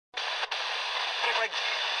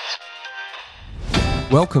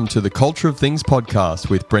Welcome to the Culture of Things podcast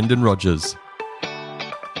with Brendan Rogers.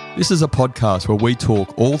 This is a podcast where we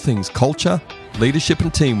talk all things culture, leadership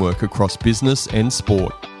and teamwork across business and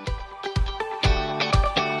sport.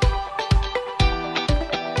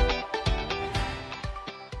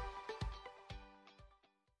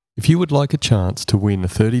 If you would like a chance to win a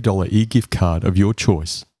 $30 e-gift card of your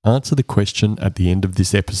choice, answer the question at the end of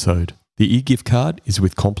this episode. The e-gift card is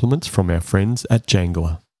with compliments from our friends at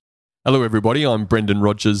Jangler. Hello everybody, I'm Brendan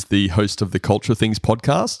Rogers, the host of the Culture of Things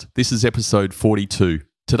podcast. This is episode 42.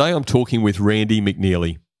 Today I'm talking with Randy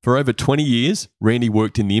McNeely. For over 20 years, Randy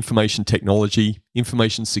worked in the information technology,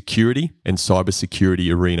 information security, and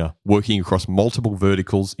cybersecurity arena, working across multiple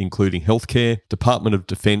verticals including healthcare, Department of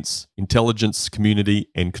Defense, intelligence, community,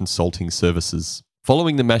 and consulting services.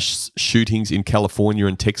 Following the mass shootings in California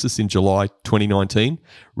and Texas in July 2019,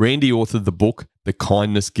 Randy authored the book, The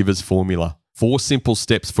Kindness Giver's Formula, 4 simple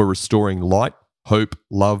steps for restoring light, hope,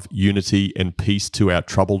 love, unity, and peace to our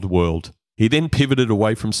troubled world. He then pivoted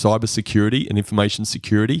away from cybersecurity and information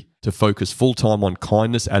security to focus full-time on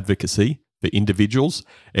kindness advocacy for individuals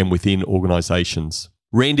and within organizations.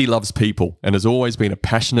 Randy loves people and has always been a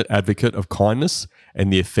passionate advocate of kindness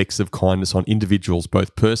and the effects of kindness on individuals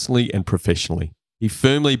both personally and professionally. He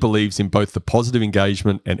firmly believes in both the positive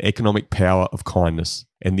engagement and economic power of kindness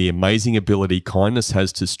and the amazing ability kindness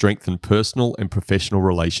has to strengthen personal and professional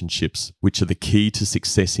relationships, which are the key to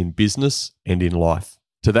success in business and in life.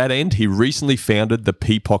 To that end, he recently founded the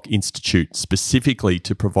PPOC Institute specifically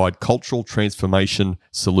to provide cultural transformation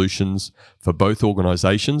solutions for both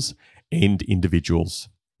organizations and individuals.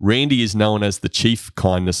 Randy is known as the Chief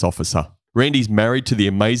Kindness Officer. Randy's married to the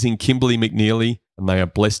amazing Kimberly McNeely, and they are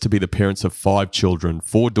blessed to be the parents of 5 children,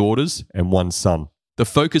 4 daughters and 1 son. The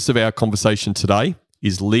focus of our conversation today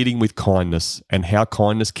is leading with kindness and how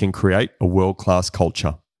kindness can create a world-class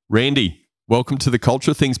culture. Randy, welcome to the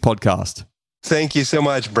Culture of Things podcast. Thank you so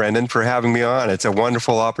much, Brendan, for having me on. It's a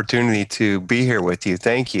wonderful opportunity to be here with you.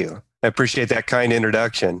 Thank you. I appreciate that kind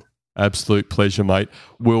introduction. Absolute pleasure, mate.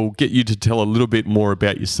 We'll get you to tell a little bit more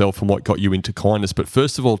about yourself and what got you into kindness. But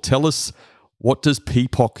first of all, tell us, what does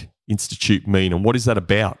PPOC Institute mean and what is that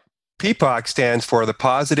about? PPOC stands for the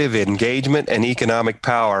Positive Engagement and Economic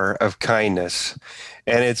Power of Kindness.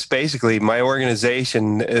 And it's basically my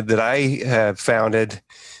organization that I have founded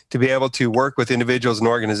to be able to work with individuals and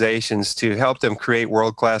organizations to help them create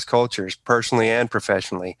world-class cultures, personally and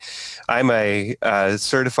professionally. I'm a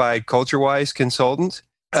certified culture-wise consultant.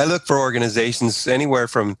 I look for organizations anywhere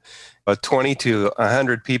from 20 to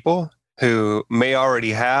 100 people who may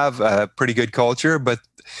already have a pretty good culture, but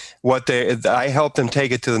I help them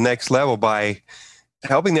take it to the next level by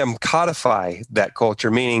helping them codify that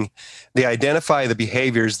culture, meaning they identify the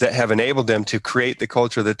behaviors that have enabled them to create the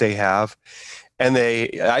culture that they have. And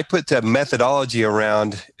I put the methodology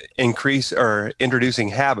around introducing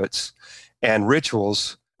habits and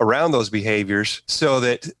rituals around those behaviors so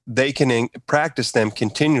that they can practice them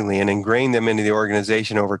continually and ingrain them into the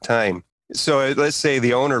organization over time. So let's say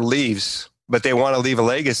the owner leaves, but they want to leave a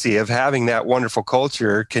legacy of having that wonderful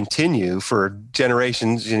culture continue for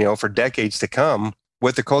generations, for decades to come.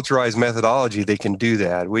 With the culturalized methodology, they can do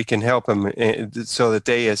that. We can help them so that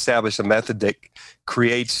they establish a method that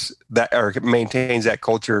creates that or maintains that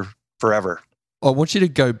culture forever. I want you to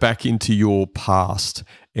go back into your past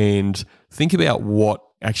and think about what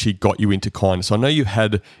actually got you into kindness. I know you've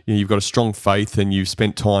got a strong faith and you've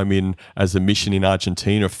spent time as a mission in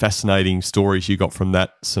Argentina, fascinating stories you got from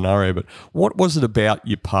that scenario, but what was it about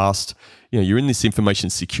your past? You're in this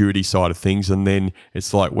information security side of things and then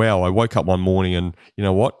it's like, wow, I woke up one morning and you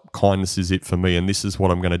know what? Kindness is it for me and this is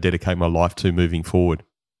what I'm going to dedicate my life to moving forward.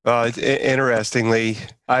 Interestingly,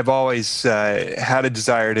 I've always had a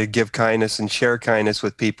desire to give kindness and share kindness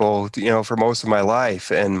with people, for most of my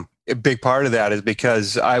life. And a big part of that is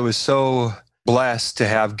because I was so blessed to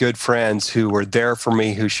have good friends who were there for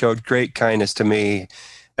me, who showed great kindness to me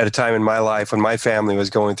at a time in my life when my family was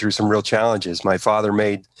going through some real challenges. My father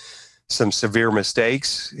made some severe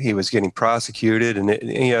mistakes. He was getting prosecuted. And,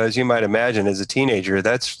 as you might imagine, as a teenager,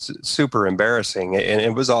 that's super embarrassing. And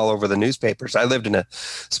it was all over the newspapers. I lived in a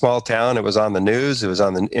small town. It was on the news. It was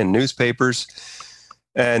in newspapers.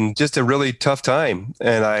 And just a really tough time.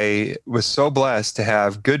 And I was so blessed to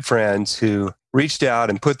have good friends who reached out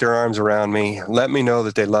and put their arms around me, let me know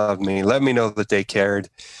that they loved me, let me know that they cared,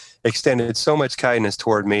 extended so much kindness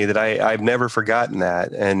toward me that I've never forgotten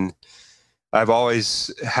that. And I've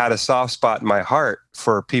always had a soft spot in my heart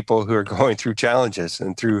for people who are going through challenges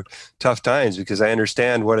and through tough times because I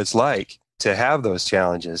understand what it's like to have those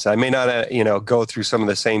challenges. I may not, go through some of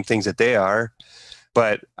the same things that they are,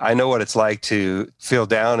 But I know what it's like to feel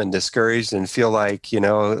down and discouraged and feel like,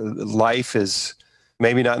 life is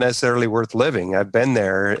maybe not necessarily worth living. I've been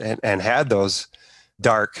there and had those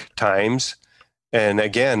dark times. And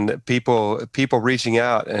again, people reaching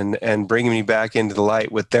out and bringing me back into the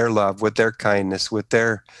light with their love, with their kindness, with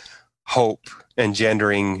their hope,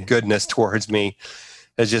 engendering goodness towards me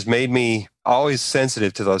has just made me always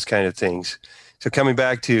sensitive to those kind of things. So coming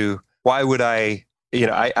back to why would I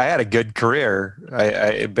had a good career. I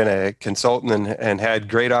had been a consultant and had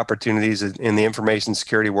great opportunities in the information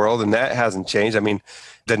security world, and that hasn't changed. I mean,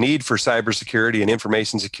 the need for cybersecurity and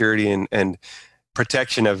information security and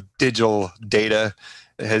protection of digital data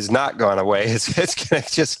has not gone away. It's going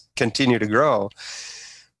to just continue to grow.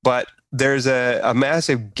 But there's a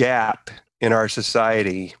massive gap in our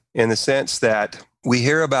society in the sense that we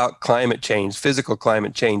hear about climate change, physical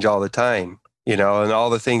climate change all the time, and all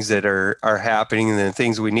the things that are happening and the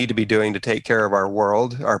things we need to be doing to take care of our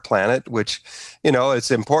world, our planet, which,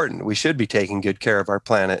 it's important. We should be taking good care of our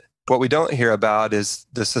planet. What we don't hear about is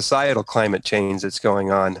the societal climate change that's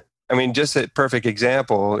going on. I mean, just a perfect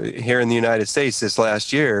example here in the United States this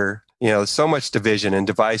last year, so much division and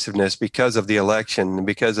divisiveness because of the election and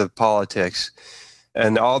because of politics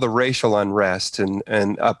and all the racial unrest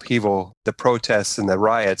and upheaval, the protests and the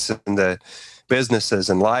riots and the businesses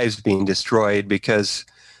and lives being destroyed because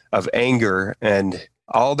of anger and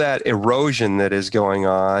all that erosion that is going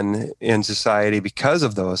on in society because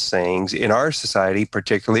of those things, in our society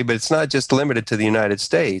particularly, but it's not just limited to the United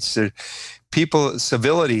States.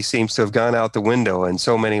 Civility seems to have gone out the window in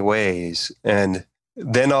so many ways. And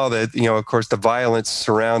then all the, of course, the violence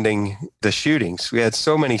surrounding the shootings. We had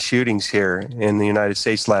so many shootings here in the United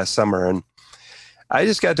States last summer. And I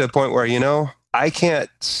just got to a point where, I can't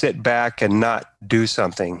sit back and not do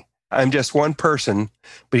something. I'm just one person,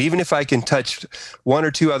 but even if I can touch one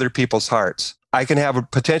or two other people's hearts, I can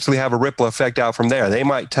potentially have a ripple effect out from there. They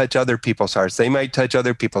might touch other people's hearts. They might touch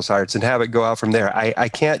other people's hearts and have it go out from there. I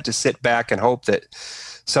can't just sit back and hope that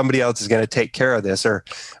somebody else is going to take care of this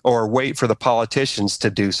or wait for the politicians to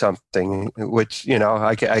do something, which,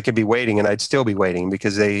 I could be waiting and I'd still be waiting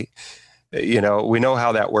because we know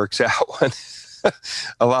how that works out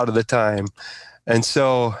a lot of the time. And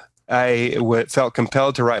so I felt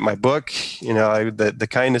compelled to write my book, the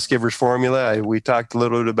Kindness Giver's Formula. We talked a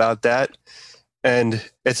little bit about that. And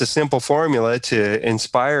it's a simple formula to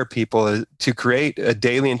inspire people to create a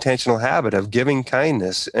daily intentional habit of giving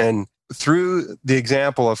kindness. And through the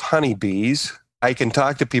example of honeybees, I can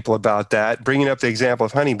talk to people about that, bringing up the example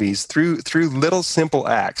of honeybees. Through little simple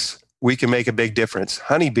acts, we can make a big difference.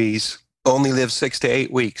 Honeybees only live 6 to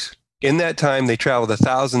 8 weeks. In that time, they travel to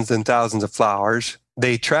thousands and thousands of flowers.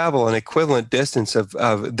 They travel an equivalent distance of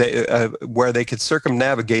where they could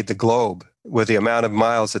circumnavigate the globe with the amount of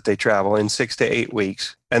miles that they travel in 6 to 8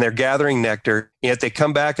 weeks. And they're gathering nectar, yet they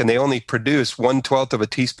come back and they only produce 1/12 of a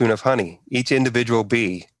teaspoon of honey, each individual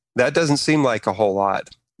bee. That doesn't seem like a whole lot,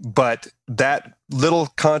 but that little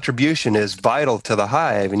contribution is vital to the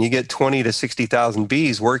hive. And you get 20 to 60,000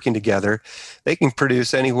 bees working together. They can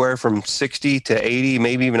produce anywhere from 60 to 80,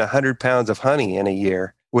 maybe even 100 pounds of honey in a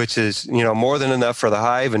year, which is, more than enough for the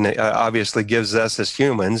hive, and obviously gives us as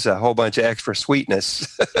humans a whole bunch of extra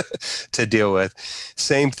sweetness to deal with.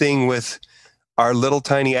 Same thing with our little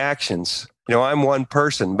tiny actions. I'm one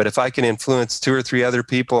person, but if I can influence 2 or 3 other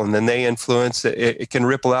people and then they influence, it can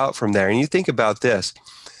ripple out from there. And you think about this.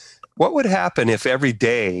 What would happen if every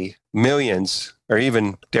day millions, or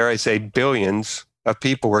even, dare I say, billions of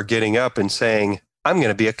people were getting up and saying, I'm going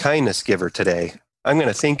to be a kindness giver today. I'm going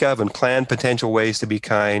to think of and plan potential ways to be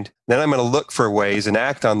kind. Then I'm going to look for ways and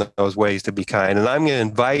act on those ways to be kind. And I'm going to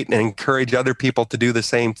invite and encourage other people to do the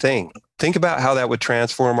same thing. Think about how that would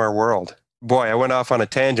transform our world. Boy, I went off on a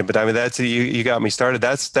tangent, but I mean, that's you got me started.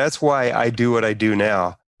 That's why I do what I do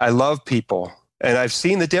now. I love people, and I've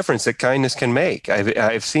seen the difference that kindness can make.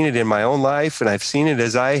 I've seen it in my own life, and I've seen it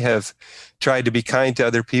as I have tried to be kind to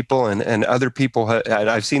other people, and other people.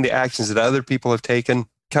 I've seen the actions that other people have taken.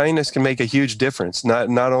 Kindness can make a huge difference, not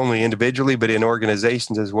only individually, but in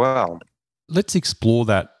organizations as well. Let's explore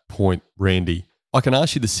that point, Randy. I can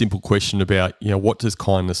ask you the simple question about, what does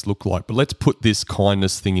kindness look like? But let's put this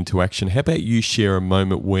kindness thing into action. How about you share a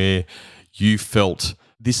moment where you felt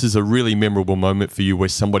this is a really memorable moment for you where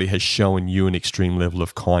somebody has shown you an extreme level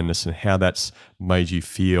of kindness and how that's made you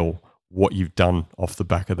feel, what you've done off the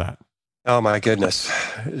back of that? Oh, my goodness.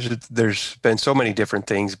 There's been so many different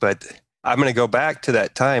things, but I'm going to go back to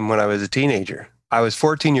that time when I was a teenager. I was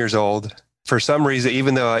 14 years old. For some reason,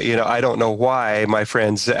 even though, I don't know why, my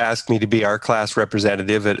friends asked me to be our class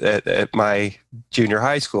representative at my junior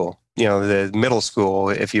high school. the middle school,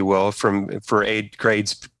 if you will, for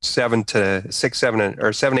grades 7 to 6, 7,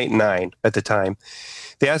 or 7, 8, and 9 at the time.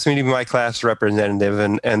 They asked me to be my class representative,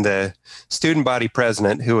 and the student body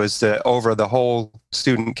president, who was over the whole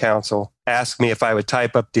student council, asked me if I would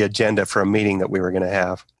type up the agenda for a meeting that we were going to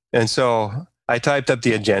have. And so I typed up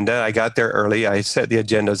the agenda. I got there early. I set the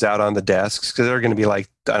agendas out on the desks because there were going to be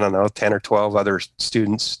 10 or 12 other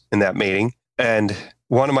students in that meeting. And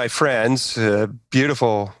one of my friends, a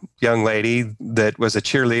beautiful young lady that was a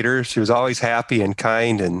cheerleader, she was always happy and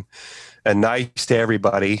kind and nice to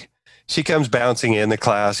everybody. She comes bouncing in the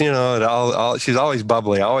class, she's always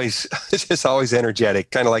bubbly, just always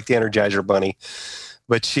energetic, kind of like the Energizer Bunny.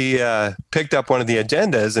 But she picked up one of the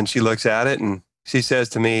agendas and she looks at it and she says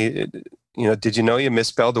to me, did you know you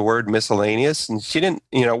misspelled the word miscellaneous? And she didn't,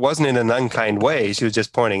 it wasn't in an unkind way. She was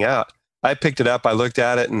just pointing out. I picked it up. I looked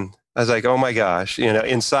at it and I was like, oh my gosh,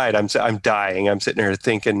 inside I'm dying. I'm sitting here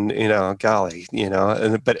thinking, golly,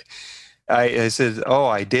 but I said, oh,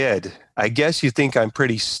 I did. I guess you think I'm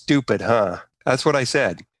pretty stupid, huh? That's what I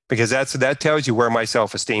said, because that tells you where my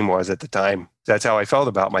self-esteem was at the time. That's how I felt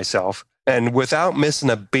about myself. And without missing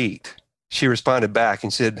a beat, she responded back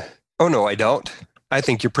and said, oh, no, I don't. I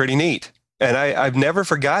think you're pretty neat. And I've never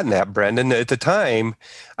forgotten that, Brendan. At the time,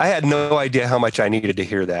 I had no idea how much I needed to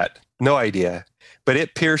hear that. No idea. But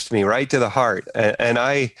it pierced me right to the heart. And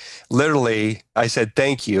I said,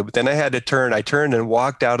 thank you. But then I had to turn. I turned and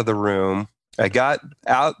walked out of the room. I got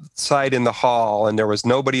outside in the hall and there was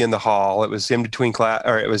nobody in the hall. It was in between class,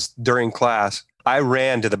 or it was during class. I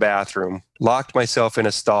ran to the bathroom, locked myself in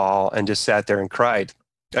a stall and just sat there and cried.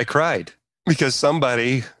 I cried because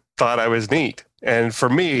somebody thought I was neat. And for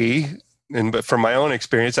me, but from my own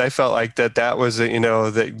experience, I felt like that was,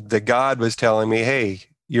 that God was telling me, hey,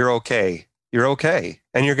 you're okay. You're okay.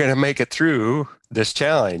 And you're going to make it through this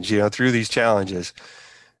challenge, through these challenges.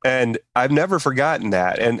 And I've never forgotten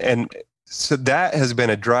that. And so that has been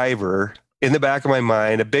a driver in the back of my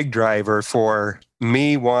mind, a big driver for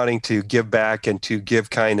me wanting to give back and to give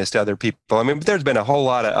kindness to other people. I mean, there's been a whole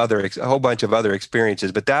bunch of other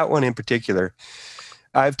experiences, but that one in particular,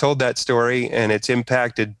 I've told that story and it's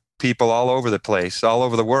impacted people all over the place, all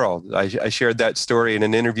over the world. I shared that story in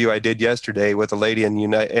an interview I did yesterday with a lady in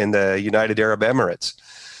the United Arab Emirates.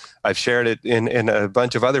 I've shared it in a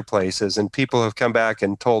bunch of other places, and people have come back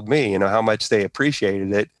and told me, how much they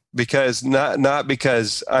appreciated it, because not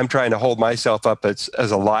because I'm trying to hold myself up as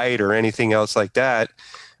a light or anything else like that,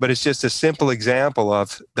 but it's just a simple example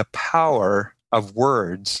of the power of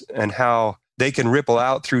words and how they can ripple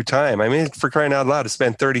out through time. I mean, for crying out loud, it's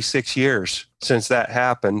been 36 years since that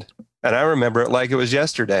happened. And I remember it like it was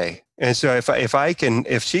yesterday. And so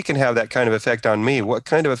if she can have that kind of effect on me, what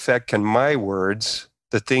kind of effect can my words,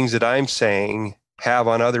 the things that I'm saying, have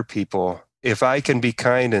on other people? If I can be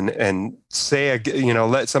kind and say,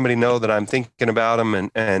 let somebody know that I'm thinking about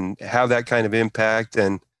them and have that kind of impact,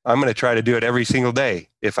 and I'm going to try to do it every single day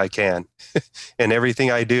if I can, in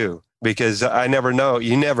everything I do. Because I never know,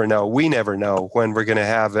 you never know, we never know when we're going to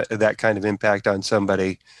have that kind of impact on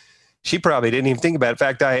somebody. She probably didn't even think about it. In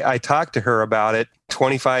fact, I talked to her about it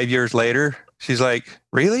 25 years later. She's like,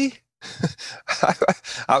 really?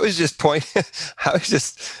 I was just I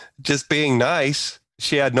was just being nice.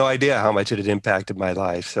 She had no idea how much it had impacted my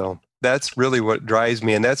life. So that's really what drives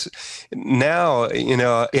me. And that's now,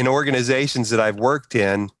 in organizations that I've worked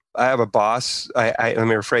in, I have a boss. Let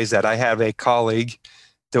me rephrase that. I have a colleague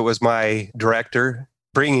that was my director,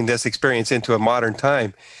 bringing this experience into a modern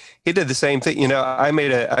time. He did the same thing. I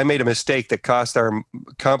made a mistake that cost our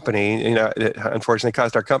company, it unfortunately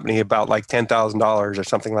cost our company about like $10,000 or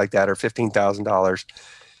something like that, or $15,000.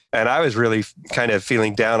 And I was really kind of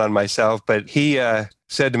feeling down on myself. But he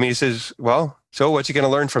said to me, he says, well, so what you going to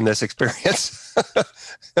learn from this experience?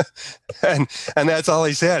 and that's all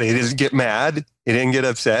he said. He didn't get mad. He didn't get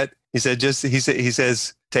upset. He said, he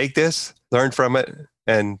says, take this, learn from it,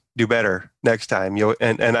 and do better next time.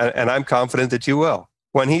 And I'm confident that you will.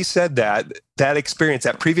 When he said that experience,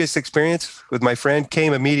 that previous experience with my friend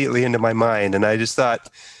came immediately into my mind. And I just thought,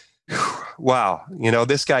 wow,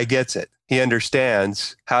 this guy gets it. He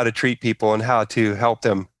understands how to treat people and how to help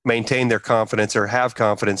them maintain their confidence or have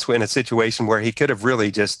confidence in a situation where he could have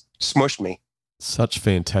really just smushed me. Such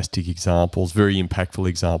fantastic examples, very impactful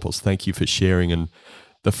examples. Thank you for sharing. And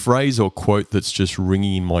the phrase or quote that's just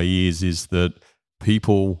ringing in my ears is that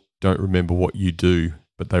people don't remember what you do,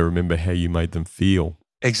 but they remember how you made them feel.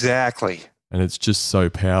 Exactly. And it's just so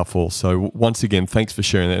powerful. So once again, thanks for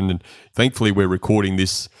sharing that. And thankfully, we're recording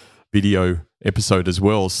this video episode as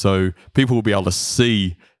well, so people will be able to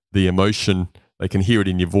see the emotion they can hear it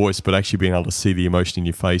in your voice, but actually being able to see the emotion in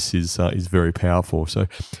your face is very powerful. So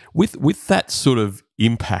with that sort of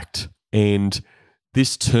impact and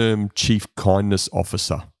this term Chief Kindness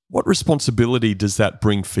Officer, what responsibility does that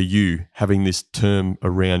bring for you, having this term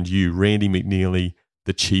around you, Randy McNeely,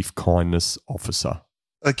 the Chief Kindness Officer?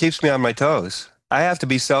 It keeps me on my toes. I have to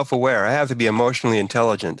be self-aware. I have to be emotionally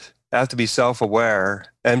intelligent. I have to be self-aware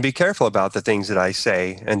and be careful about the things that I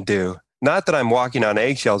say and do. Not that I'm walking on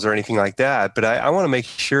eggshells or anything like that, but I want to make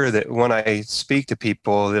sure that when I speak to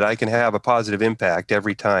people that I can have a positive impact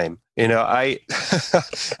every time. Am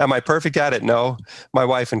I perfect at it? No. My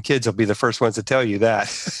wife and kids will be the first ones to tell you that.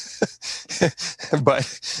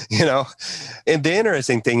 But, and the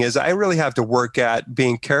interesting thing is I really have to work at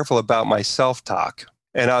being careful about my self-talk.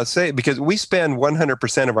 And I'll say, because we spend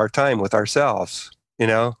 100% of our time with ourselves.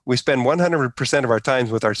 We spend 100% of our time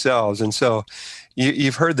with ourselves. And so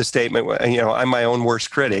you've heard the statement, I'm my own worst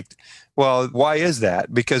critic. Well, why is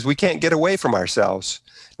that? Because we can't get away from ourselves.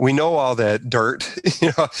 We know all that dirt.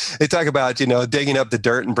 They talk about, digging up the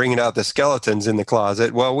dirt and bringing out the skeletons in the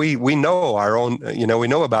closet. Well, we know our own, we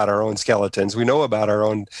know about our own skeletons. We know about our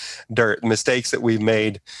own dirt, mistakes that we've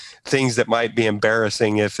made, things that might be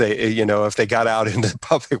embarrassing if they got out into the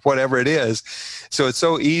public, whatever it is. So it's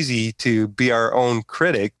so easy to be our own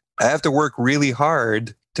critic. I have to work really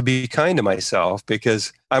hard to be kind to myself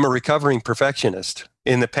because I'm a recovering perfectionist.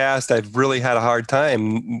 In the past, I've really had a hard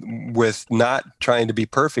time with not trying to be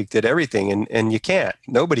perfect at everything, and you can't.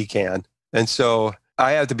 Nobody can. And so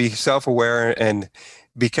I have to be self-aware and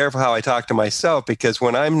be careful how I talk to myself, because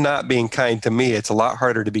when I'm not being kind to me, it's a lot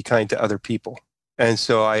harder to be kind to other people. And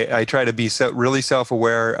so I try to be really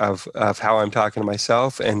self-aware of how I'm talking to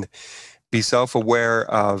myself, and be self-aware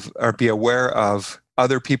of, or be aware of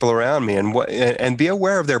other people around me, and be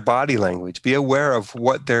aware of their body language, be aware of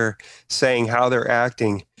what they're saying, how they're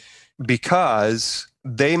acting, because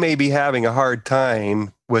they may be having a hard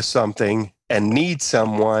time with something and need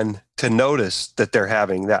someone to notice that they're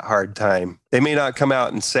having that hard time. They may not come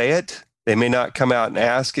out and say it. They may not come out and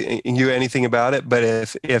ask you anything about it. But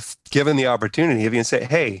if given the opportunity, if you can say,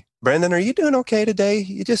 hey, Brendan, are you doing okay today?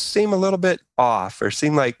 You just seem a little bit off, or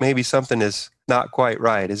seem like maybe something is not quite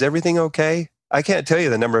right. Is everything okay? I can't tell you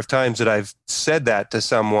the number of times that I've said that to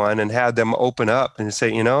someone and had them open up and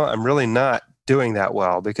say, I'm really not doing that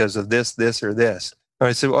well because of this, or this. Or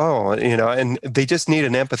I said, and they just need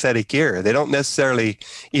an empathetic ear. They don't necessarily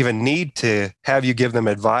even need to have you give them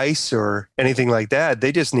advice or anything like that.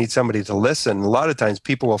 They just need somebody to listen. A lot of times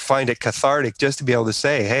people will find it cathartic just to be able to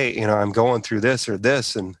say, hey, I'm going through this or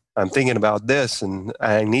this, and I'm thinking about this, and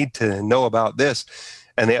I need to know about this.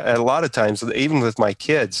 And a lot of times, even with my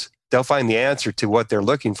kids, they'll find the answer to what they're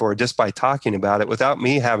looking for just by talking about it without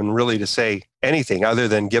me having really to say anything other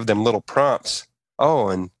than give them little prompts. Oh,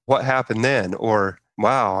 and what happened then? Or,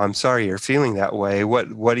 wow, I'm sorry you're feeling that way.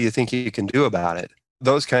 What do you think you can do about it?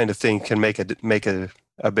 Those kind of things can make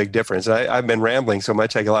a big difference. I've been rambling so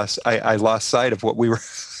much, I lost sight of what we were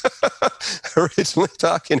originally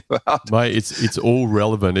talking about. Mate, it's all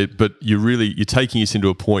relevant, but you're taking us into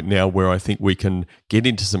a point now where I think we can get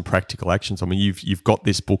into some practical actions. I mean, you've got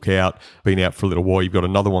this book out, been out for a little while. You've got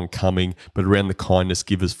another one coming, but around the kindness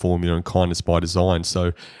givers formula and kindness by design.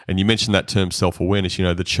 So, and you mentioned that term self-awareness.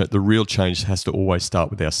 The real change has to always start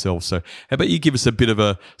with ourselves. So, how about you give us a bit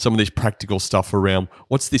of some of this practical stuff around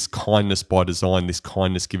what's this kindness by design, this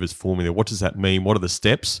kindness givers formula? What does that mean? What are the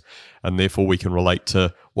steps? And therefore we can relate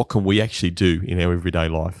to what can we actually do in our everyday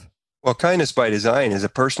life. Well, kindness by design is a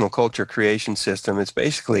personal culture creation system. It's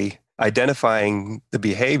basically identifying the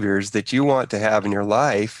behaviors that you want to have in your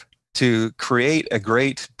life to create a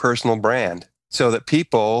great personal brand, so that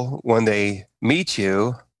people, when they meet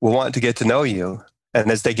you, will want to get to know you. And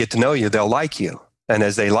as they get to know you, they'll like you. And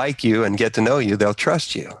as they like you and get to know you, they'll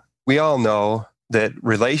trust you. We all know that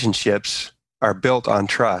relationships are built on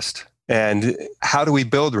trust. And how do we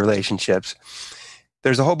build relationships?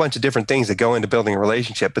 There's a whole bunch of different things that go into building a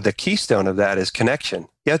relationship, but the keystone of that is connection.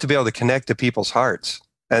 You have to be able to connect to people's hearts.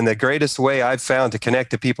 And the greatest way I've found to connect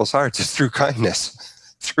to people's hearts is through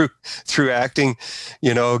kindness, through acting,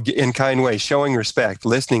 in kind ways, showing respect,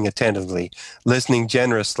 listening attentively, listening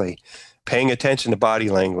generously, paying attention to body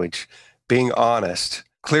language, being honest,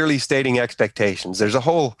 clearly stating expectations. There's a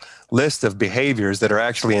whole list of behaviors that are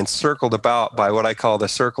actually encircled about by what I call the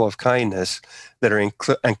circle of kindness, that are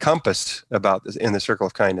encompassed about in the circle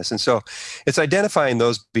of kindness. And so it's identifying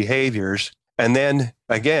those behaviors, and then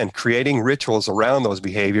again, creating rituals around those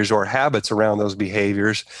behaviors or habits around those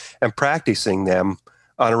behaviors and practicing them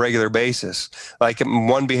on a regular basis. Like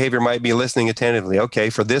one behavior might be listening attentively. Okay,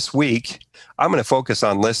 for this week, I'm going to focus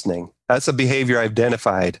on listening. That's a behavior I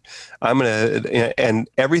identified. And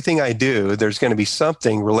everything I do, there's going to be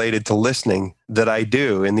something related to listening that I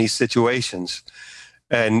do in these situations.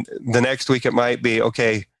 And the next week it might be,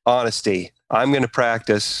 okay, honesty. I'm going to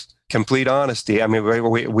practice complete honesty. I mean,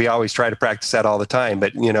 we always try to practice that all the time,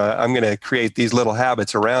 but I'm going to create these little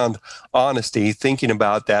habits around honesty, thinking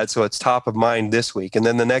about that, so it's top of mind this week. And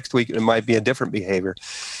then the next week it might be a different behavior.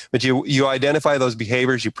 But you identify those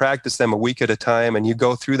behaviors, you practice them a week at a time, and you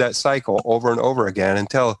go through that cycle over and over again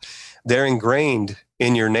until they're ingrained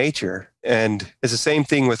in your nature. And it's the same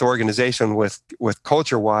thing with organization, with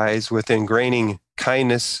culture-wise, with ingraining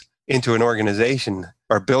kindness into an organization,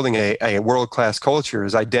 or building a world-class culture,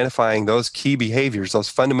 is identifying those key behaviors, those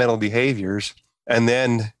fundamental behaviors, and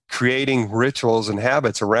then creating rituals and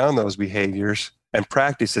habits around those behaviors and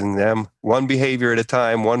practicing them one behavior at a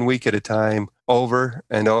time, 1 week at a time, over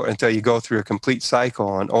and over until you go through a complete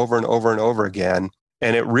cycle and over and over and over again.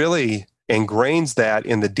 And it really ingrains that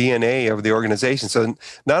in the DNA of the organization. So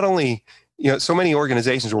not only, so many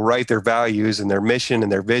organizations will write their values and their mission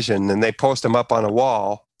and their vision, and they post them up on a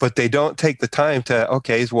wall, but they don't take the time to,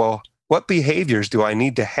 okay, well, what behaviors do I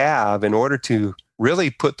need to have in order to really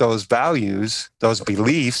put those values, those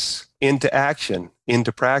beliefs into action,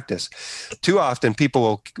 into practice? Too often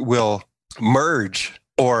people will merge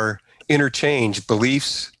or interchange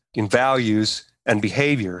beliefs and values and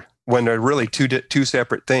behavior when they're really two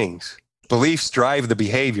separate things. Beliefs drive the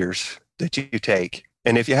behaviors that you take.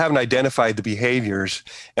 And if you haven't identified the behaviors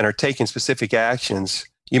and are taking specific actions,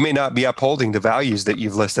 you may not be upholding the values that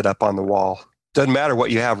you've listed up on the wall. Doesn't matter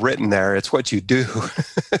what you have written there. It's what you do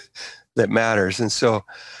that matters. And so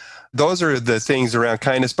those are the things around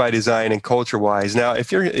kindness by design and culture-wise. Now,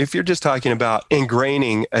 if you're just talking about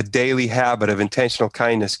ingraining a daily habit of intentional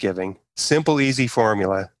kindness giving, simple, easy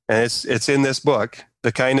formula, and it's in this book,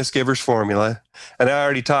 The Kindness Giver's Formula. And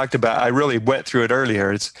I really went through it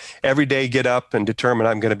earlier. It's every day get up and determine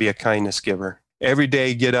I'm going to be a kindness giver. Every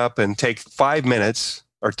day get up and take 5 minutes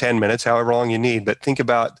or 10 minutes, however long you need, but think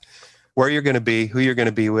about where you're going to be, who you're going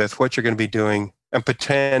to be with, what you're going to be doing, and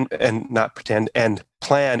plan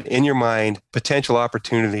in your mind potential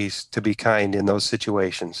opportunities to be kind in those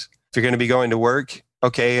situations. If you're going to be going to work,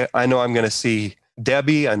 okay, I know I'm going to see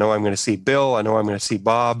Debbie, I know I'm going to see Bill, I know I'm going to see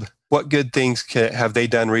Bob. What good things have they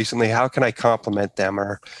done recently? How can I compliment them?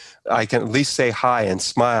 Or I can at least say hi and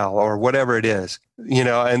smile, or whatever it is,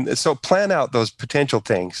 and so plan out those potential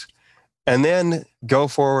things. And then go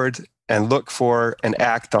forward and look for and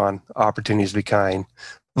act on opportunities to be kind.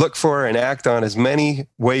 Look for and act on as many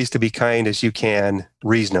ways to be kind as you can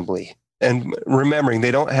reasonably. And remembering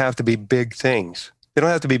they don't have to be big things. They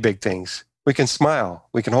don't have to be big things. We can smile.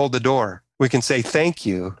 We can hold the door. We can say thank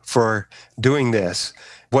you for doing this.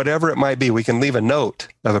 Whatever it might be, we can leave a note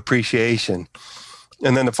of appreciation.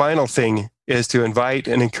 And then the final thing is to invite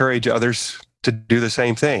and encourage others to do the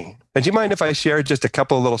same thing. And do you mind if I share just a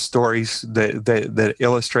couple of little stories that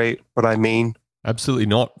illustrate what I mean? Absolutely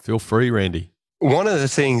not. Feel free, Randy. One of the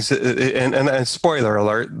things, and spoiler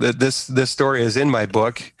alert, that this story is in my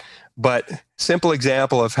book, but simple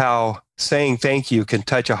example of how saying thank you can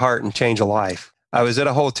touch a heart and change a life. I was at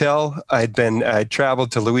a hotel. I'd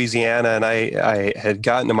traveled to Louisiana, and I had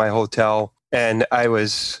gotten to my hotel, and I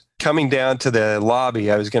was coming down to the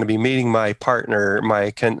lobby. I was going to be meeting my partner,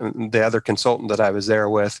 the other consultant that I was there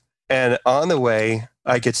with. And on the way,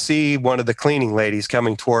 I could see one of the cleaning ladies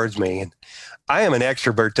coming towards me. And I am an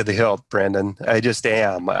extrovert to the hilt, Brendan. I just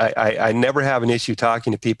am. I never have an issue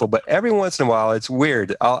talking to people, but every once in a while, it's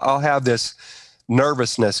weird. I'll have this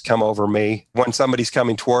nervousness come over me when somebody's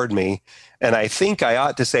coming toward me, and I think I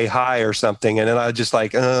ought to say hi or something, and then I just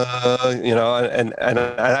like, and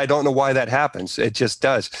I don't know why that happens. It just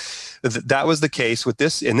does. That was the case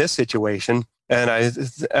in this situation. And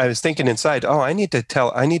I was thinking inside, I need to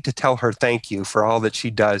tell her thank you for all that she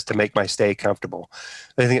does to make my stay comfortable.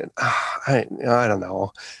 I think, I don't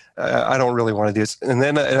know. I don't really want to do this. And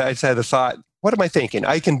then I just had the thought, what am I thinking?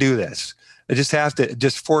 I can do this. I just have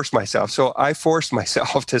to force myself. So I forced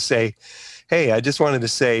myself to say, hey, I just wanted to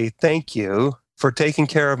say thank you for taking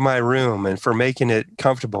care of my room and for making it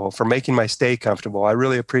comfortable, for making my stay comfortable. I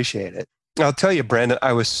really appreciate it. I'll tell you, Brandon,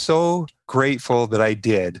 I was so grateful that I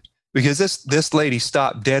did. Because this lady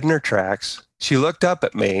stopped dead in her tracks. She looked up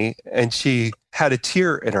at me and she had a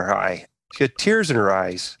tear in her eye. She had tears in her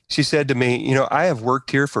eyes. She said to me, I have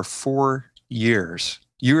worked here for 4 years.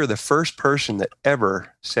 You are the first person that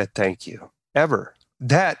ever said thank you, ever.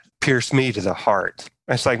 That pierced me to the heart.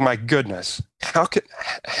 It's like, my goodness, how could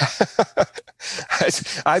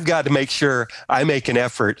I've got to make sure I make an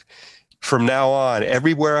effort from now on,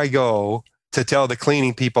 everywhere I go, to tell the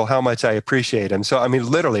cleaning people how much I appreciate them. So, I mean,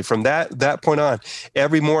 literally from that point on,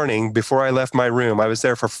 every morning before I left my room, I was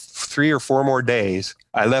there for 3 or 4 more days.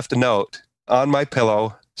 I left a note on my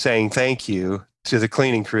pillow saying thank you to the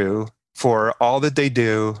cleaning crew for all that they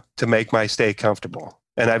do to make my stay comfortable.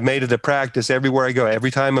 And I've made it a practice everywhere I go.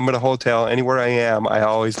 Every time I'm at a hotel, anywhere I am, I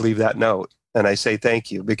always leave that note and I say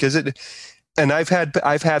thank you, because and I've had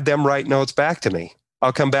them write notes back to me.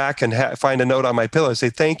 I'll come back and find a note on my pillow and say,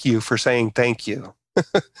 thank you for saying thank you.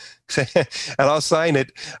 And I'll sign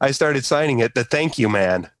it. I started signing it, the thank you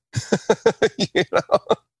man. You know?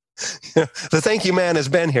 The thank you man has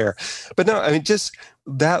been here. But no, I mean, just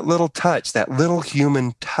that little touch, that little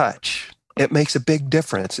human touch, it makes a big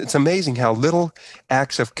difference. It's amazing how little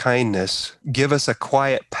acts of kindness give us a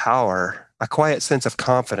quiet power, a quiet sense of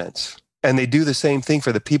confidence. And they do the same thing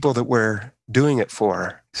for the people that we're doing it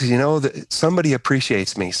for. So, you know, that somebody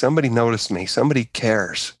appreciates me, somebody noticed me, somebody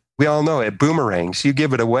cares. We all know it boomerangs. You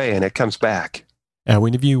give it away and it comes back. Our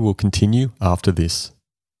interview will continue after this.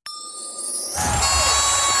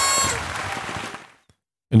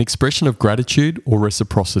 An expression of gratitude or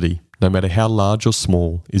reciprocity, no matter how large or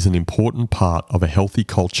small, is an important part of a healthy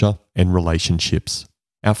culture and relationships.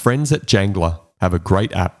 Our friends at Jangler have a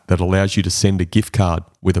great app that allows you to send a gift card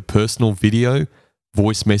with a personal video,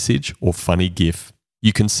 voice message, or funny GIF.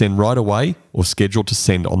 You can send right away or schedule to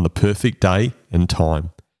send on the perfect day and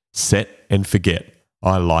time. Set and forget.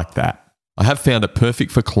 I like that. I have found it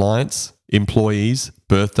perfect for clients, employees,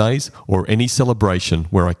 birthdays, or any celebration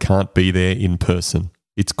where I can't be there in person.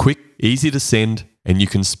 It's quick, easy to send, and you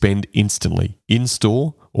can spend instantly,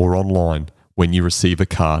 in-store or online, when you receive a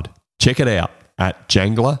card. Check it out at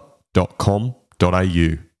jangler.com.au.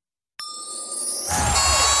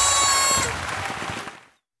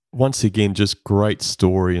 Once again, just great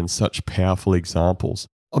story and such powerful examples.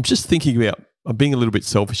 I'm just thinking about, I'm being a little bit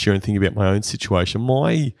selfish here and thinking about my own situation.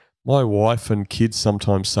 My wife and kids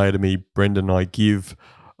sometimes say to me, Brendan, I give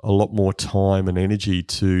a lot more time and energy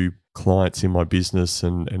to clients in my business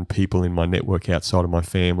and people in my network outside of my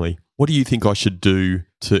family. What do you think I should do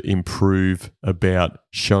to improve about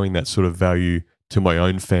showing that sort of value to my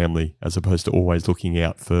own family as opposed to always looking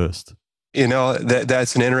out first? You know,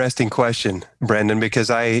 that's an interesting question, Brendan, because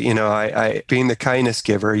I being the kindness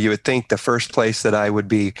giver, you would think the first place that I would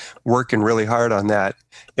be working really hard on that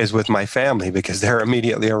is with my family, because they're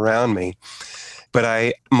immediately around me.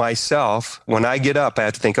 But myself, when I get up, I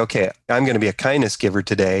have to think, okay, I'm going to be a kindness giver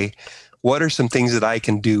today. What are some things that I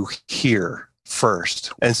can do here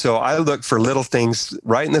first? And so I look for little things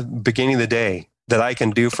right in the beginning of the day that I can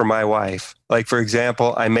do for my wife. Like, for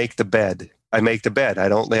example, I make the bed. I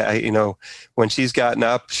don't, when she's gotten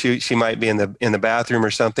up, she might be in the bathroom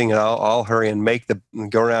or something, and I'll hurry and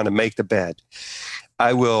go around and make the bed.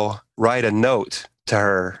 I will write a note to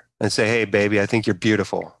her and say, hey, baby, I think you're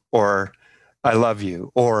beautiful, or I love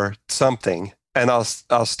you, or something. And I'll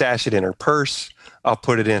stash it in her purse. I'll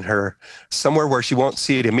put it in her somewhere where she won't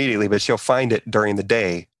see it immediately, but she'll find it during the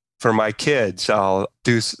day. For my kids, I'll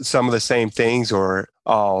do some of the same things, or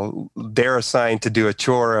they're assigned to do a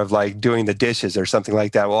chore of like doing the dishes or something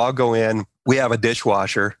like that. Well, I'll go in. We have a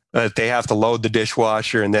dishwasher. They have to load the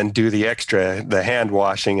dishwasher and then do the hand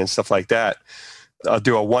washing and stuff like that. I'll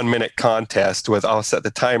do a 1-minute contest I'll set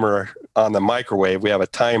the timer on the microwave. We have a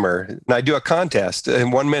timer, and I do a contest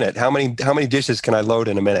in 1 minute. How many dishes can I load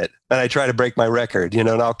in a minute? And I try to break my record, and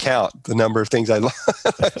I'll count the number of things I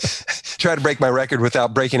try to break my record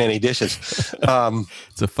without breaking any dishes.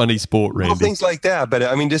 It's a funny sport, Randy. Things like that. But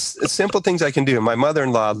I mean, just simple things I can do. My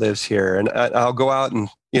mother-in-law lives here, and I'll go out and,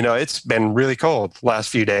 it's been really cold the last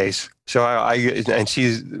few days. So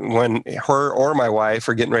when her or my wife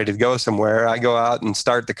are getting ready to go somewhere, I go out and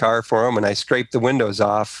start the car for them, and I scrape the windows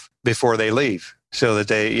off before they leave, so that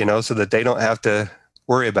they don't have to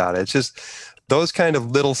worry about it. It's just those kind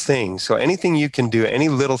of little things. So anything you can do, any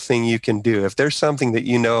little thing you can do, if there's something that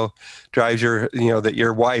drives that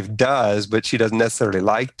your wife does, but she doesn't necessarily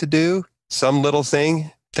like to do, some little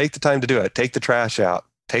thing, take the time to do it. Take the trash out.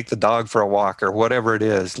 Take the dog for a walk, or whatever it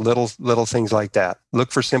is, little things like that.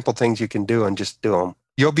 Look for simple things you can do and just do them.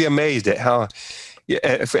 You'll be amazed at how,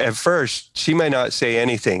 at first, she may not say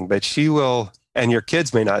anything, but she will, and your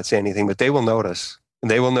kids may not say anything, but they will notice. And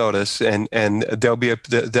they will notice, and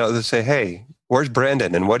they'll say, hey, where's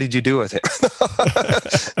Brendan? And what did you do with him?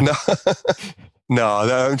 No,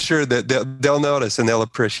 I'm sure that they'll notice and they'll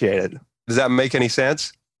appreciate it. Does that make any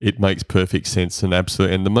sense? It makes perfect sense, and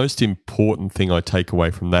absolutely. And the most important thing I take away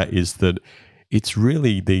from that is that it's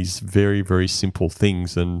really these very, very simple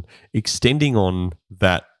things, and extending on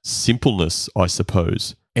that simpleness, I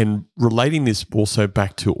suppose, and relating this also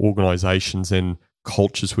back to organizations and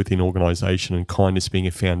cultures within organization, and kindness being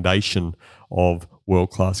a foundation of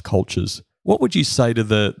world-class cultures. What would you say to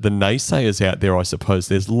the naysayers out there? I suppose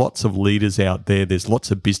there's lots of leaders out there, there's lots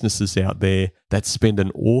of businesses out there that spend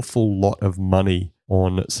an awful lot of money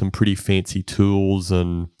on some pretty fancy tools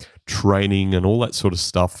and training and all that sort of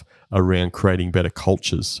stuff around creating better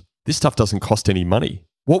cultures. This stuff doesn't cost any money.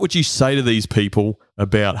 What would you say to these people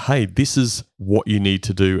about, hey, this is what you need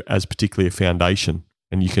to do as particularly a foundation,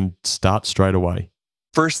 and you can start straight away?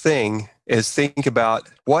 First thing is think about,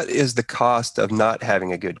 what is the cost of not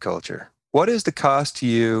having a good culture? What is the cost to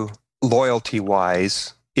you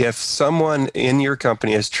loyalty-wise if someone in your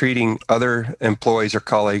company is treating other employees or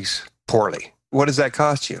colleagues poorly? What does that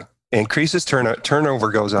cost you? Increases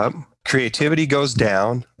turnover goes up, creativity goes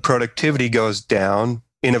down, productivity goes down,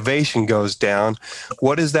 innovation goes down.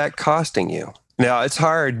 What is that costing you? Now, it's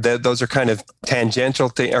hard that those are kind of tangential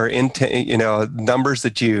numbers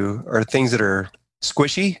that or things that are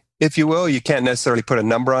squishy, if you will. You can't necessarily put a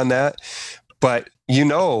number on that, but you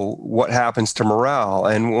know what happens to morale.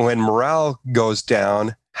 And when morale goes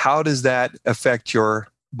down, how does that affect your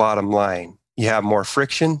bottom line? You have more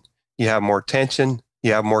friction, you have more tension,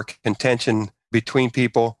 you have more contention between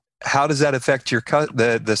people. How does that affect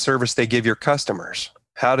the service they give your customers?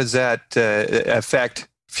 How does that affect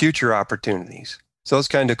future opportunities? So those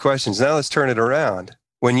kind of questions. Now let's turn it around.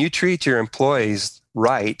 When you treat your employees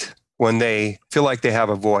right, when they feel like they have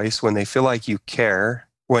a voice, when they feel like you care,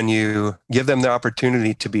 when you give them the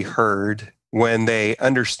opportunity to be heard, when they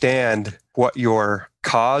understand what your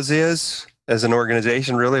cause is as an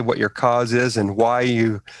organization, really what your cause is and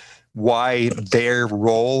why their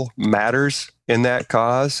role matters in that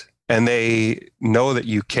cause, and they know that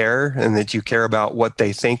you care and that you care about what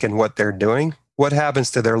they think and what they're doing, what happens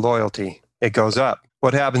to their loyalty? It goes up.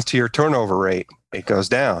 What happens to your turnover rate? It goes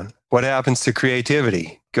down. What happens to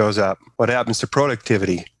creativity? Goes up. What happens to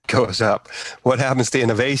productivity? Goes up. What happens to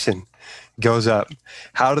innovation? Goes up.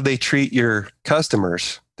 How do they treat your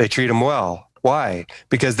customers? They treat them well. Why?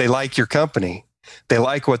 Because they like your company. They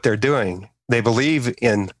like what they're doing. They believe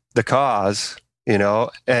in the cause,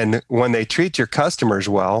 and when they treat your customers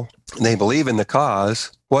well, they believe in the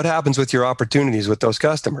cause, what happens with your opportunities with those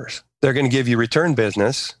customers? They're going to give you return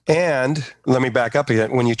business. And let me back up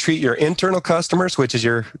again. When you treat your internal customers, which is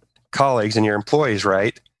your colleagues and your employees,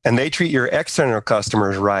 right, and they treat your external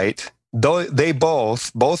customers right, they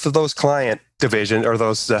both of those client division or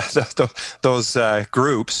those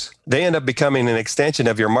groups, they end up becoming an extension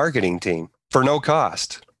of your marketing team for no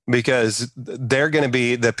cost, because they're going to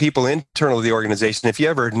be the people internal to the organization. If you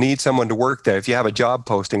ever need someone to work there, if you have a job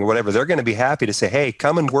posting or whatever, they're going to be happy to say, hey,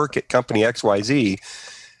 come and work at company XYZ.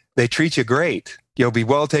 They treat you great. You'll be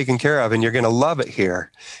well taken care of, and you're going to love it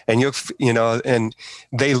here. And and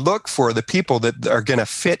they look for the people that are going to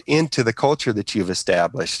fit into the culture that you've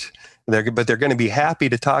established. But they're going to be happy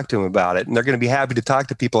to talk to them about it, and they're going to be happy to talk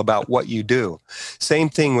to people about what you do. Same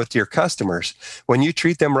thing with your customers. When you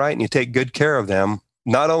treat them right and you take good care of them,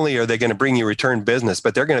 not only are they going to bring you return business,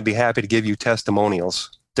 but they're going to be happy to give you testimonials.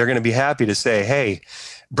 They're going to be happy to say, hey,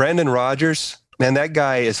 Brendan Rogers, man, that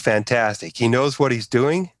guy is fantastic. He knows what he's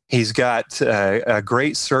doing. He's got a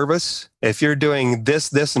great service. If you're doing this,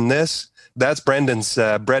 this, and this, that's Brendan's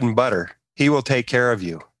bread and butter. He will take care of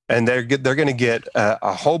you. And they're going to get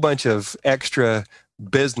a whole bunch of extra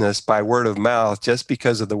business by word of mouth just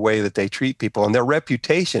because of the way that they treat people, and their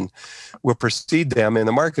reputation will precede them in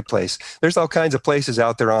the marketplace. There's all kinds of places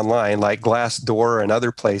out there online like Glassdoor and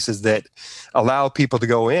other places that allow people to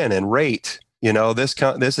go in and rate.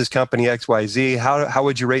 This is company XYZ. How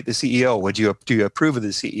would you rate the CEO? Do you approve of the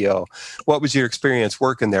CEO? What was your experience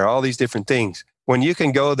working there? All these different things. When you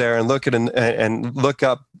can go there and look at and look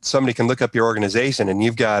up, somebody can look up your organization, and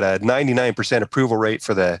you've got a 99% approval rate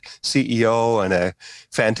for the CEO and a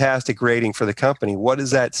fantastic rating for the company. What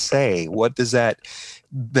does that say?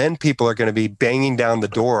 Then people are going to be banging down the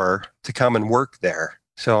door to come and work there.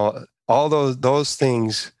 So all those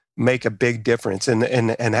things make a big difference.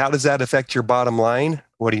 And how does that affect your bottom line?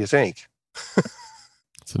 What do you think?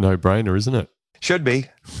 It's a no-brainer, isn't it? Should be.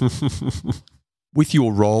 With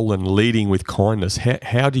your role and leading with kindness,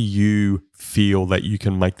 how do you feel that you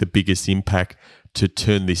can make the biggest impact to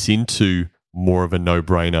turn this into more of a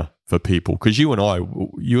no-brainer for people? Because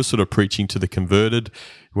you're sort of preaching to the converted.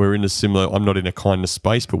 We're in a similar, I'm not in a kindness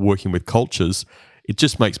space, but working with cultures, it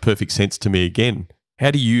just makes perfect sense to me again.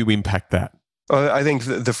 How do you impact that? Well, I think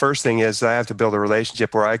the first thing is I have to build a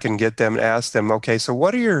relationship where I can get them and ask them, okay, so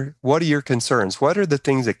what are your concerns? What are the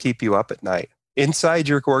things that keep you up at night? inside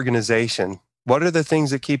your organization, what are the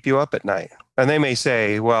things that keep you up at night? And they may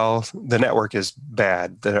say, well, the network is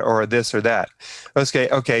bad, or this or that.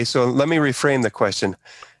 Okay, so let me reframe the question.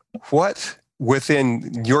 What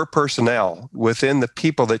within your personnel, within the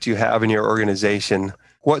people that you have in your organization,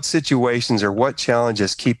 what situations or what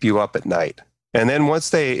challenges keep you up at night? And then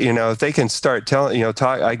once they, if they can start telling,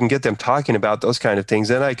 I can get them talking about those kind of things,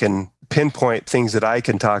 then I can pinpoint things that I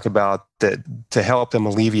can talk about that to help them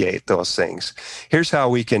alleviate those things. Here's how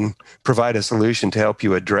we can provide a solution to help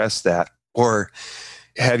you address that. Or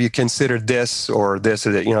have you considered this or this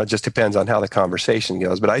or that? It just depends on how the conversation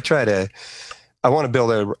goes. But I want to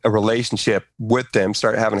build a relationship with them,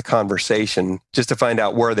 start having a conversation just to find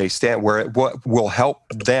out where they stand, what will help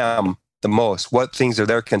them the most, what things are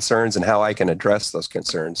their concerns and how I can address those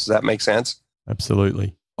concerns. Does that make sense?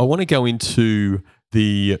 Absolutely. I want to go into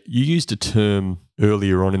you used a term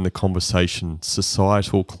earlier on in the conversation,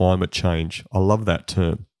 societal climate change. I love that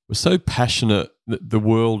term. We're so passionate, the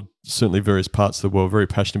world, certainly various parts of the world, very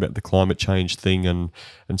passionate about the climate change thing, and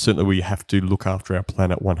certainly we have to look after our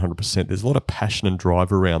planet 100%. There's a lot of passion and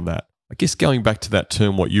drive around that. I guess going back to that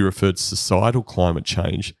term, what you referred to, societal climate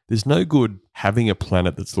change, there's no good having a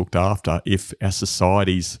planet that's looked after if our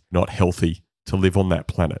society's not healthy to live on that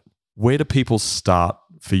planet. Where do people start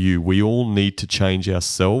for you? We all need to change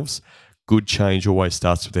ourselves. Good change always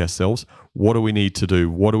starts with ourselves. What do we need to do?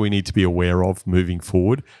 What do we need to be aware of moving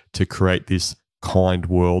forward to create this kind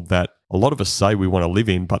world that a lot of us say we want to live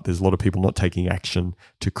in, but there's a lot of people not taking action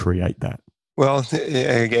to create that? Well,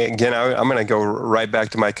 again, I'm going to go right back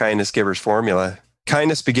to my kindness givers formula.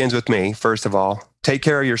 Kindness begins with me, first of all. Take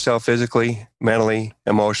care of yourself physically, mentally,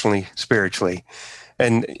 emotionally, spiritually.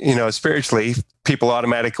 And, spiritually, people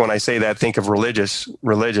automatically, when I say that, think of religious.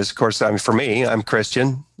 Of course, for me, I'm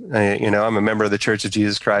Christian. I'm a member of the Church of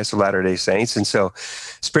Jesus Christ of Latter-day Saints. And so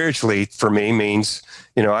spiritually, for me, means,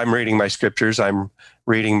 I'm reading my scriptures. I'm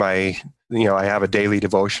reading I have a daily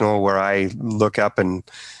devotional where I look up and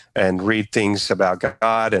read things about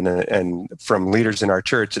God and from leaders in our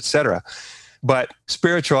church, etc. But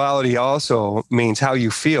spirituality also means how you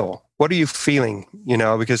feel. What are you feeling?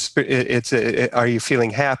 Because are you feeling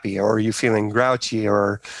happy, or are you feeling grouchy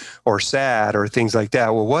or sad or things like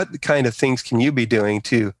that? Well, what kind of things can you be doing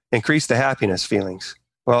to increase the happiness feelings?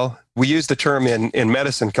 Well, we use the term in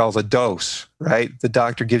medicine called a dose, right? The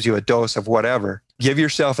doctor gives you a dose of whatever. Give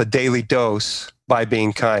yourself a daily dose by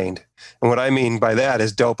being kind. And what I mean by that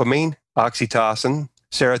is dopamine, oxytocin,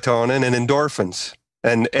 serotonin, and endorphins.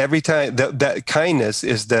 And every time that kindness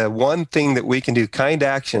is the one thing that we can do. Kind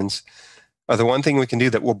actions are the one thing we can do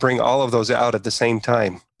that will bring all of those out at the same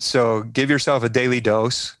time. So give yourself a daily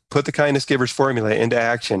dose, put the kindness givers formula into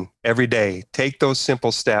action every day. Take those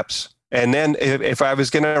simple steps. And then if I was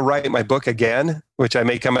going to write my book again, which I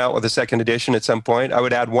may come out with a second edition at some point, I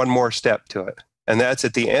would add one more step to it. And that's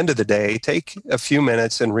at the end of the day, take a few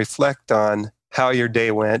minutes and reflect on how your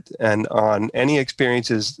day went and on any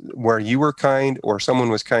experiences where you were kind or someone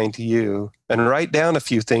was kind to you, and write down a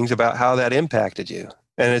few things about how that impacted you.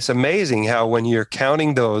 And it's amazing how when you're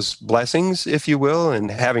counting those blessings, if you will, and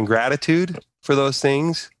having gratitude for those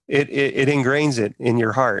things, it ingrains it in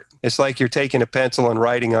your heart. It's like you're taking a pencil and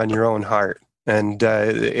writing on your own heart, and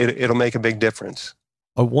it'll make a big difference.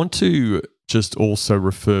 I want to just also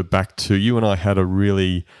refer back to, you and I had a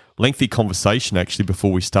really lengthy conversation actually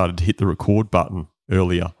before we started to hit the record button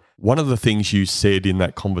earlier. One of the things you said in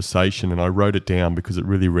that conversation, and I wrote it down because it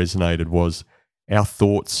really resonated, was our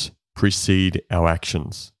thoughts precede our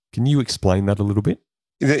actions. Can you explain that a little bit?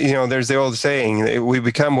 There's the old saying, we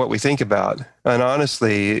become what we think about. And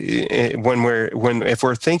honestly, if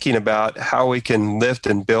we're thinking about how we can lift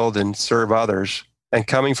and build and serve others, and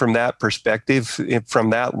coming from that perspective, from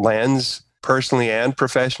that lens, personally and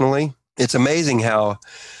professionally, it's amazing how,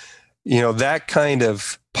 that kind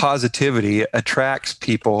of positivity attracts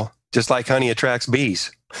people just like honey attracts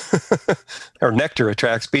bees or nectar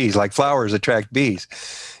attracts bees, like flowers attract bees.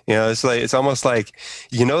 It's almost like,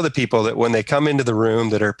 the people that when they come into the room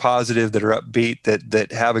that are positive, that are upbeat,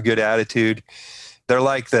 that have a good attitude, they're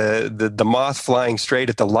like the moth flying straight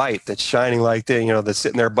at the light that's shining like that's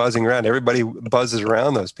sitting there buzzing around. Everybody buzzes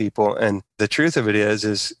around those people. And the truth of it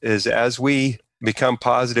is as we become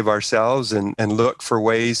positive ourselves and look for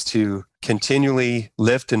ways to continually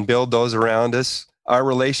lift and build those around us, our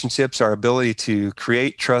relationships, our ability to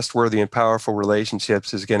create trustworthy and powerful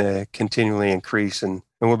relationships is going to continually increase, and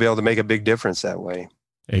we'll be able to make a big difference that way.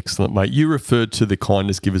 Excellent, mate. You referred to the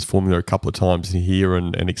Kindness Givers formula a couple of times here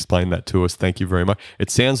and explained that to us. Thank you very much. It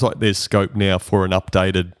sounds like there's scope now for an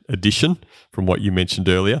updated edition from what you mentioned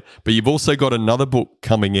earlier, but you've also got another book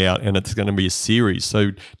coming out and it's going to be a series.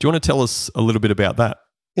 So do you want to tell us a little bit about that?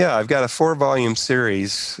 Yeah, I've got a 4-volume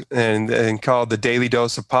series and called The Daily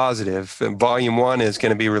Dose of Positive. And volume 1 is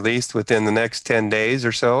going to be released within the next 10 days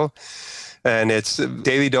or so. And it's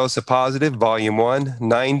Daily Dose of Positive, Volume 1,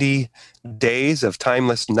 90 days of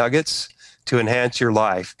timeless nuggets to enhance your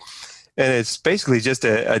life. And it's basically just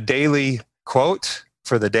a daily quote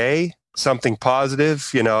for the day, something positive,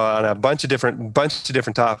 on a bunch of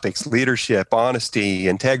different topics: leadership, honesty,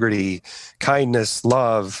 integrity, kindness,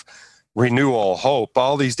 love, renewal, hope,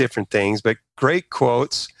 all these different things, but great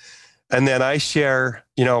quotes. And then I share,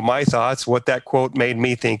 my thoughts, what that quote made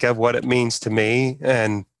me think of, what it means to me.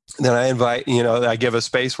 And then I invite, I give a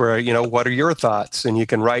space where, what are your thoughts? And you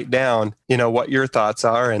can write down, what your thoughts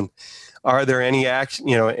are. And are there any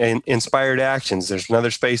inspired actions? There's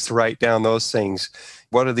another space to write down those things.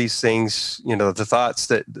 What are these things, the thoughts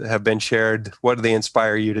that have been shared? What do they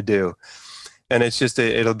inspire you to do? And it's just,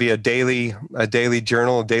 it'll be a daily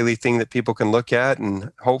journal, a daily thing that people can look at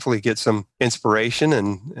and hopefully get some inspiration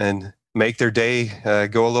and make their day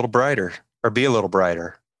go a little brighter or be a little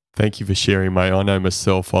brighter. Thank you for sharing, mate. I know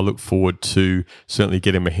myself, I look forward to certainly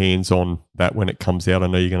getting my hands on that when it comes out. I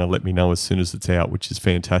know you're going to let me know as soon as it's out, which is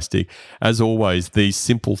fantastic. As always, these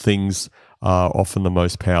simple things are often the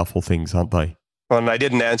most powerful things, aren't they? Well, and I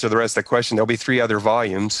didn't answer the rest of the question. There'll be 3 other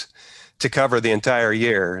volumes to cover the entire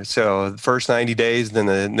year. So the first 90 days,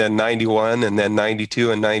 then 91, and then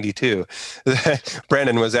 92 and 92.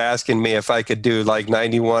 Brendan was asking me if I could do like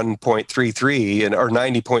 91.33 or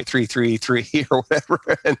 90.333 or whatever.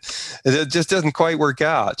 And it just doesn't quite work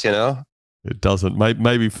out, It doesn't.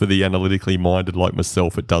 Maybe for the analytically minded like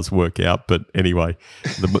myself, it does work out. But anyway,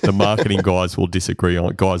 the marketing guys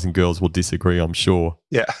and girls will disagree, I'm sure.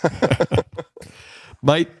 Yeah.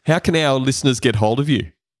 Mate, how can our listeners get hold of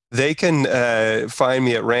you? They can find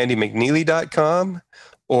me at randymcneely.com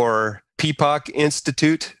or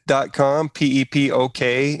pepokinstitute.com,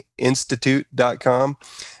 PEPOK institute.com,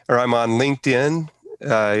 or I'm on LinkedIn.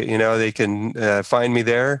 They can find me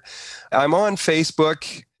there. I'm on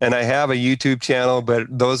Facebook and I have a YouTube channel, but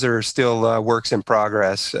those are still works in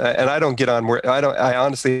progress. And I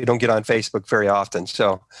honestly don't get on Facebook very often.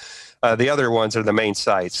 So the other ones are the main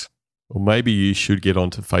sites. Well, maybe you should get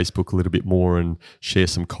onto Facebook a little bit more and share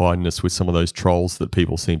some kindness with some of those trolls that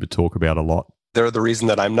people seem to talk about a lot. They're the reason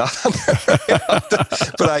that I'm not on there.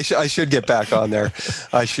 But I should get back on there.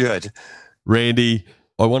 I should. Randy,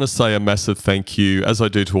 I want to say a massive thank you, as I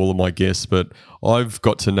do to all of my guests, but I've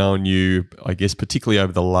got to know you, I guess, particularly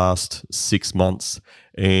over the last 6 months,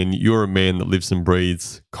 and you're a man that lives and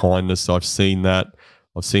breathes kindness. I've seen that.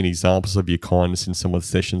 I've seen examples of your kindness in some of the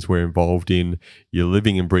sessions we're involved in. You're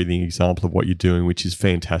living and breathing example of what you're doing, which is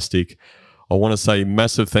fantastic. I want to say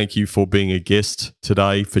massive thank you for being a guest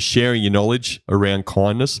today, for sharing your knowledge around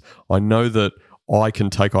kindness. I know that I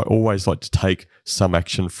always like to take some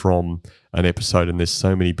action from an episode, and there's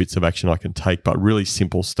so many bits of action I can take, but really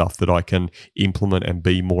simple stuff that I can implement and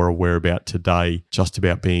be more aware about today, just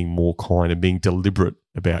about being more kind and being deliberate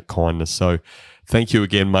about kindness. So thank you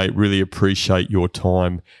again, mate. Really appreciate your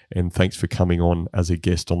time, and thanks for coming on as a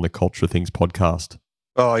guest on the Culture Things podcast.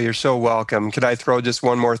 Oh, you're so welcome. Could I throw just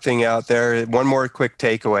one more thing out there? One more quick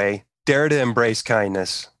takeaway. Dare to embrace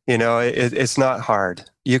kindness. It's not hard.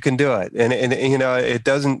 You can do it. And it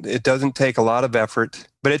doesn't take a lot of effort,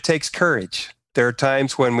 but it takes courage. There are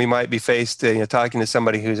times when we might be faced, talking to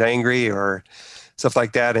somebody who's angry or stuff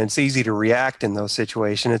like that, and it's easy to react in those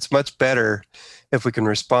situations. It's much better if we can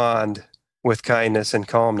respond with kindness and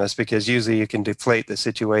calmness, because usually you can deflate the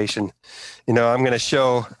situation. I'm going to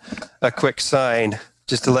show a quick sign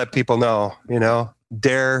just to let people know,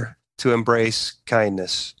 dare to embrace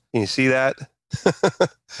kindness. Can you see that?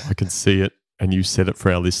 I can see it, and you said it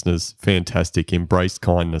for our listeners. Fantastic. Embrace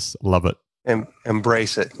kindness. Love it.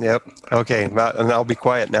 Embrace it. Yep. Okay, and I'll be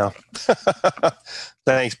quiet now.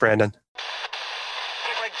 Thanks, Brandon.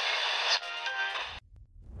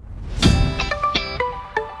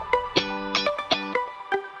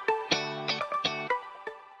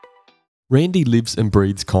 Randy lives and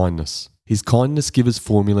breathes kindness. His Kindness Givers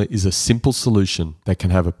formula is a simple solution that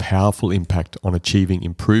can have a powerful impact on achieving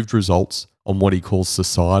improved results on what he calls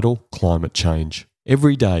societal climate change.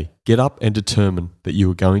 Every day, get up and determine that you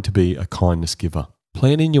are going to be a kindness giver.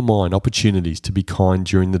 Plan in your mind opportunities to be kind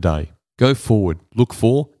during the day. Go forward, look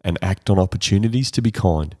for and act on opportunities to be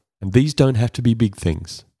kind. And these don't have to be big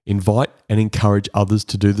things. Invite and encourage others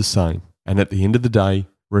to do the same. And at the end of the day,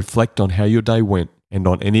 reflect on how your day went and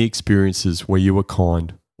on any experiences where you were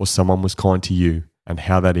kind or someone was kind to you and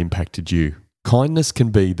how that impacted you. Kindness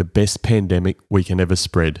can be the best pandemic we can ever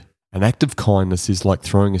spread. An act of kindness is like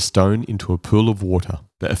throwing a stone into a pool of water.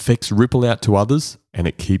 The effects ripple out to others and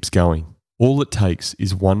it keeps going. All it takes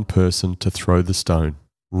is one person to throw the stone.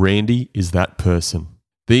 Randy is that person.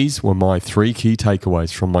 These were my 3 key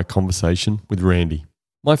takeaways from my conversation with Randy.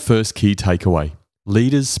 My first key takeaway: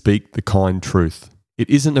 leaders speak the kind truth. It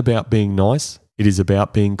isn't about being nice, it is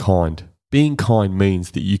about being kind. Being kind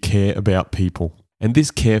means that you care about people, and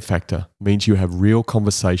this care factor means you have real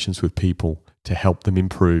conversations with people to help them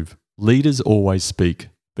improve. Leaders always speak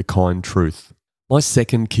the kind truth. My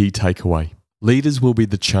second key takeaway: leaders will be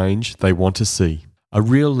the change they want to see. A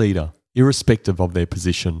real leader, irrespective of their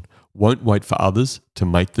position, won't wait for others to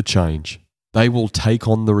make the change. They will take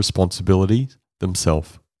on the responsibility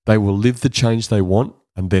themselves. They will live the change they want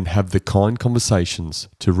and then have the kind conversations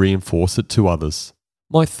to reinforce it to others.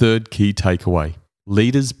 My third key takeaway: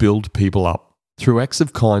 leaders build people up. Through acts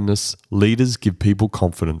of kindness, leaders give people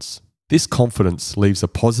confidence. This confidence leaves a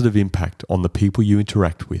positive impact on the people you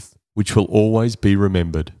interact with, which will always be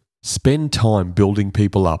remembered. Spend time building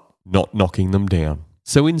people up, not knocking them down.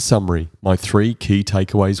 So in summary, my 3 key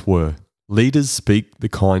takeaways were: leaders speak the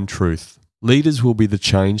kind truth. Leaders will be the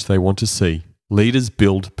change they want to see. Leaders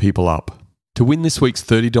build people up. To win this week's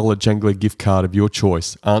 $30 Jangler gift card of your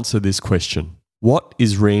choice, answer this question: what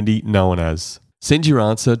is Randy known as? Send your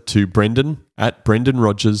answer to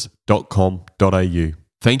brendan@brendanrogers.com.au.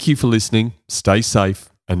 Thank you for listening. Stay safe.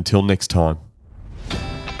 Until next time.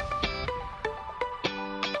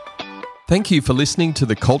 Thank you for listening to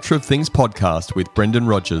the Culture of Things podcast with Brendan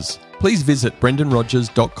Rogers. Please visit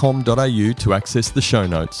brendanrogers.com.au to access the show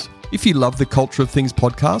notes. If you love the Culture of Things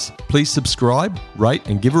podcast, please subscribe, rate,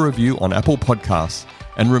 and give a review on Apple Podcasts.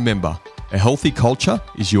 And remember, a healthy culture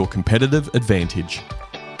is your competitive advantage.